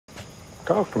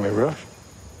Talk to me, Russ.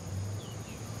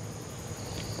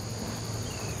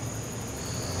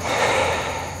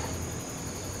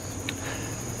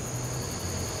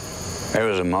 There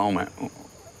was a moment,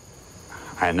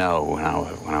 I know, when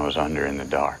I was under in the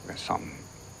dark, that something,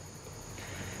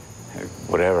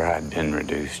 whatever I'd been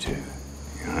reduced to,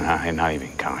 you know, not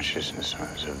even consciousness, it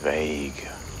was a vague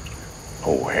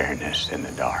awareness in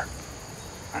the dark.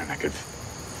 And I could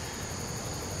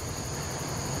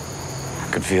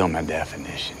feel my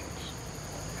definitions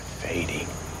fading.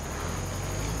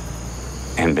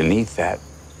 And beneath that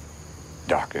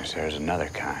darkness, there was another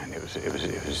kind. It was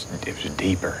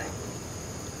deeper,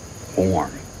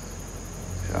 warm,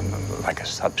 like a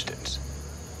substance.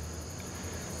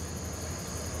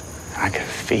 I could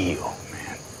feel,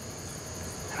 man.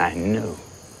 And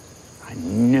I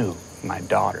knew my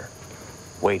daughter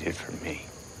waited for me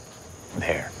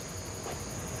there.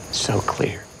 So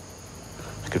clear.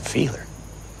 I could feel her.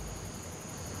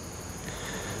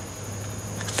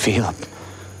 I could feel it.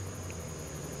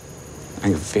 I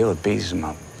could feel a piece of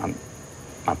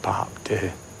my pop,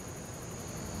 too.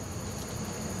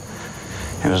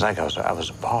 It was like I was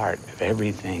a part of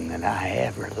everything that I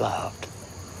ever loved.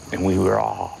 And we were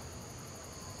all,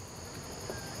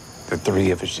 the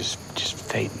three of us, just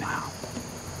fading out.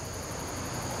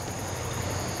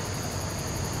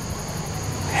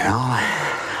 And all I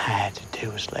had to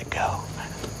do was let go.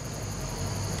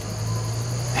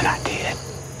 And I did.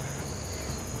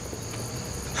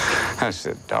 I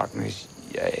said, darkness,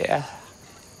 yeah.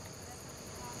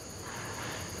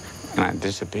 And I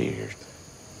disappeared.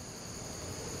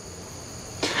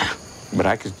 But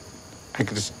I could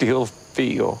still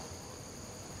feel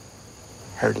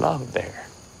her love there.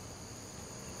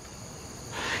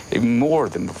 Even more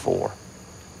than before.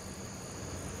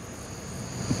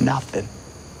 Nothing.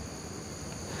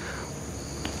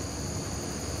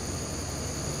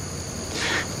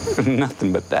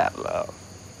 Nothing but that love.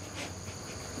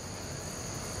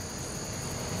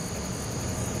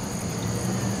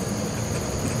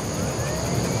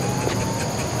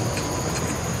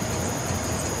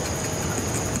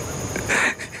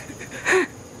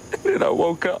 And then I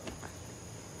woke up.